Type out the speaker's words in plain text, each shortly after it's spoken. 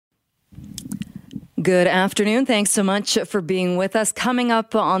Good afternoon. Thanks so much for being with us. Coming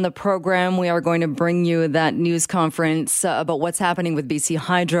up on the program, we are going to bring you that news conference about what's happening with BC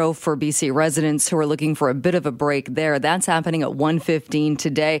Hydro for BC residents who are looking for a bit of a break there. That's happening at 1:15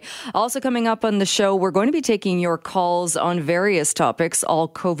 today. Also coming up on the show, we're going to be taking your calls on various topics, all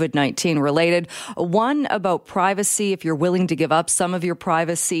COVID-19 related. One about privacy, if you're willing to give up some of your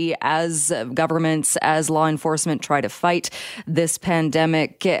privacy as governments, as law enforcement try to fight this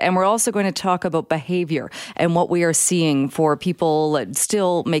pandemic. And we're also going to talk about behavior and what we are seeing for people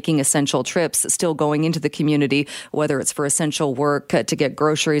still making essential trips, still going into the community, whether it's for essential work, to get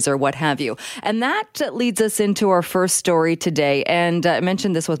groceries or what have you. And that leads us into our first story today. And I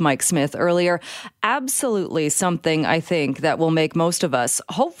mentioned this with Mike Smith earlier. Absolutely something, I think, that will make most of us,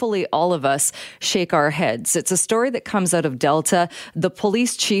 hopefully all of us, shake our heads. It's a story that comes out of Delta. The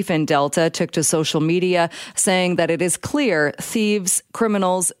police chief in Delta took to social media saying that it is clear thieves,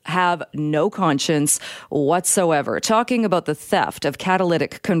 criminals have no conscience whatsoever, talking about the theft of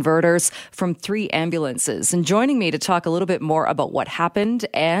catalytic converters from 3 ambulances. And joining me to talk a little bit more about what happened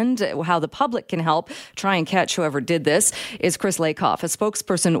and how the public can help try and catch whoever did this is Cris Leykauf, a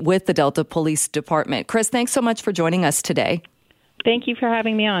spokesperson with the Delta Police Department. Cris, thanks so much for joining us today. Thank you for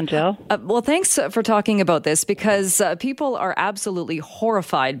having me on, Jill. Well, thanks for talking about this because people are absolutely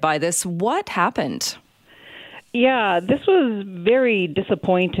horrified by this. What happened? Yeah, this was very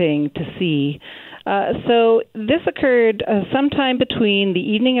disappointing to see. So this occurred sometime between the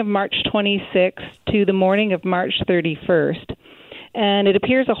evening of March 26th to the morning of March 31st. And it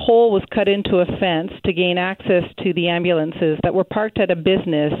appears a hole was cut into a fence to gain access to the ambulances that were parked at a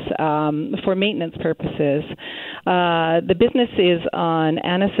business for maintenance purposes. The business is on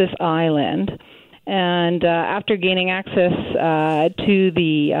Anasis Island. And after gaining access to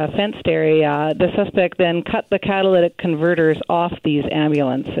the fenced area, the suspect then cut the catalytic converters off these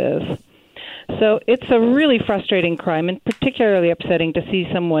ambulances. So it's a really frustrating crime and particularly upsetting to see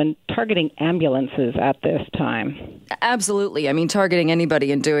someone targeting ambulances at this time. Absolutely. I mean, targeting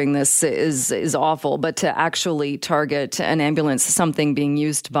anybody and doing this is awful, but to actually target an ambulance, something being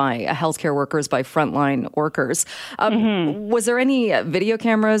used by healthcare workers, by frontline workers. Was there any video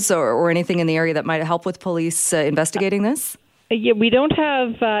cameras or anything in the area that might help with police investigating this? Yeah, we don't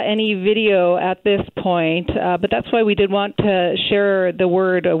have any video at this point, but that's why we did want to share the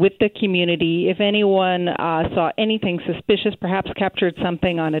word with the community. If anyone saw anything suspicious, perhaps captured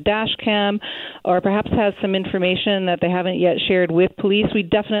something on a dash cam, or perhaps has some information that they haven't yet shared with police, we'd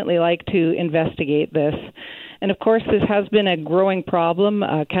definitely like to investigate this. And of course, this has been a growing problem,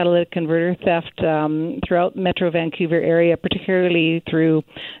 catalytic converter theft throughout Metro Vancouver area, particularly through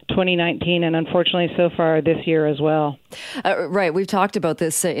 2019 and unfortunately so far this year as well. Right. We've talked about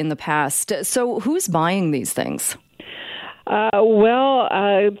this in the past. So who's buying these things?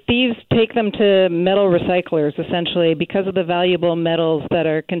 Thieves take them to metal recyclers, essentially, because of the valuable metals that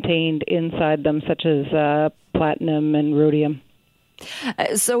are contained inside them, such as platinum and rhodium.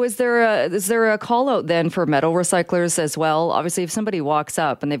 So is there a call out then for metal recyclers as well? Obviously, if somebody walks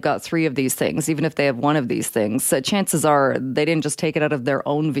up and they've got 3 of these things, even if they have 1 of these things, chances are they didn't just take it out of their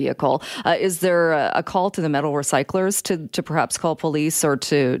own vehicle. Is there a call to the metal recyclers to perhaps call police or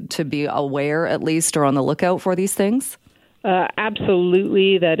to be aware at least or on the lookout for these things?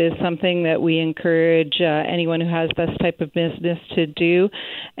 Absolutely. That is something that we encourage anyone who has this type of business to do.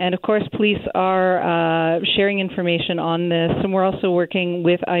 And of course, police are sharing information on this. And we're also working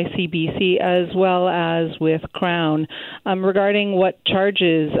with ICBC as well as with Crown regarding what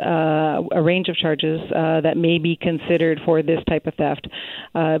charges, a range of charges that may be considered for this type of theft,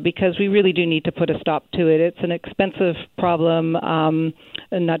 because we really do need to put a stop to it. It's an expensive problem,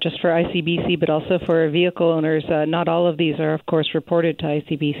 not just for ICBC, but also for vehicle owners. Not all of these are, of course, reported to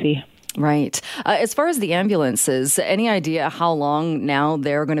ICBC. Right. As far as the ambulances, any idea how long now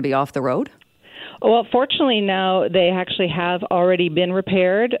they're going to be off the road? Well, fortunately now they actually have already been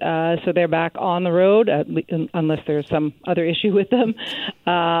repaired, so they're back on the road, unless there's some other issue with them.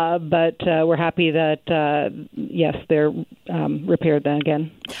 But we're happy that, yes, they're repaired then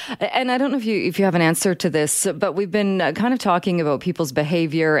again. And I don't know if you have an answer to this, but we've been kind of talking about people's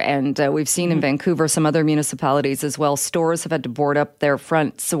behavior, and we've seen in Vancouver, some other municipalities as well, stores have had to board up their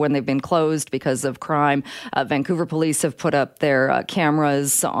fronts when they've been closed because of crime. Vancouver police have put up their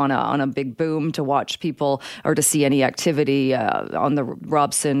cameras on a big boom to watch people or to see any activity on the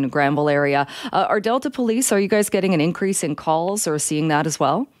Robson, Granville area. Are Delta Police, are you guys getting an increase in calls or seeing that as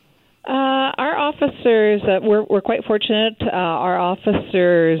well? Our officers, we're quite fortunate. Our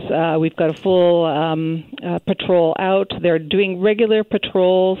officers, we've got a full patrol out. They're doing regular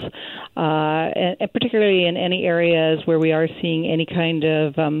patrols, and particularly in any areas where we are seeing any kind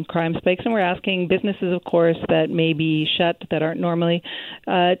of crime spikes. And we're asking businesses, of course, that may be shut, that aren't normally,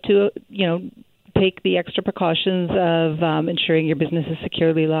 to, take the extra precautions of ensuring your business is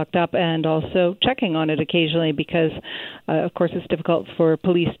securely locked up and also checking on it occasionally because, of course, it's difficult for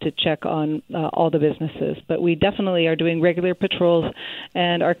police to check on all the businesses. But we definitely are doing regular patrols,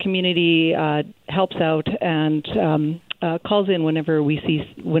 and our community helps out and calls in whenever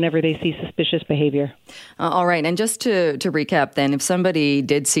they see suspicious behavior. All right. And just to recap then, if somebody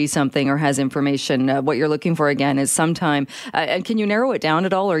did see something or has information, what you're looking for again is sometime, and can you narrow it down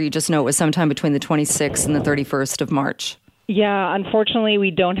at all, or you just know it was sometime between the 26th and the 31st of March? Yeah, unfortunately,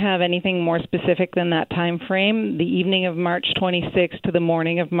 we don't have anything more specific than that time frame, the evening of March 26th to the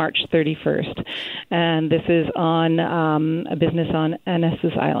morning of March 31st. And this is on a business on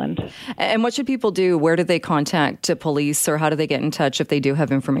Annacis Island. And what should people do? Where do they contact police, or how do they get in touch if they do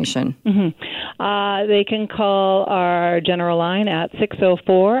have information? Mm-hmm. They can call our general line at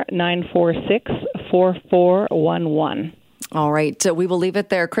 604-946-4411. All right. We will leave it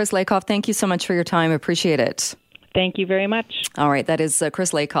there. Cris Leykauf, thank you so much for your time. Appreciate it. Thank you very much. All right. That is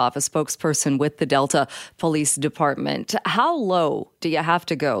Cris Leykauf, a spokesperson with the Delta Police Department. How low do you have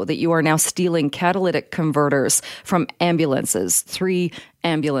to go that you are now stealing catalytic converters from ambulances? 3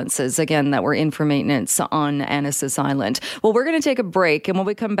 ambulances, again, that were in for maintenance on Annacis Island. Well, we're going to take a break, and when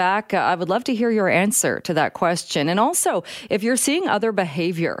we come back, I would love to hear your answer to that question. And also, if you're seeing other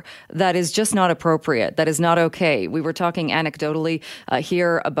behavior that is just not appropriate, that is not okay. We were talking anecdotally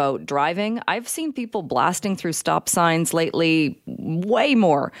here about driving. I've seen people blasting through stop signs lately, way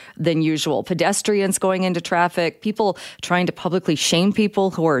more than usual. Pedestrians going into traffic, people trying to publicly shame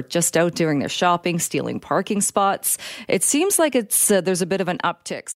people who are just out doing their shopping, stealing parking spots. It seems like there's a bit of an uptick.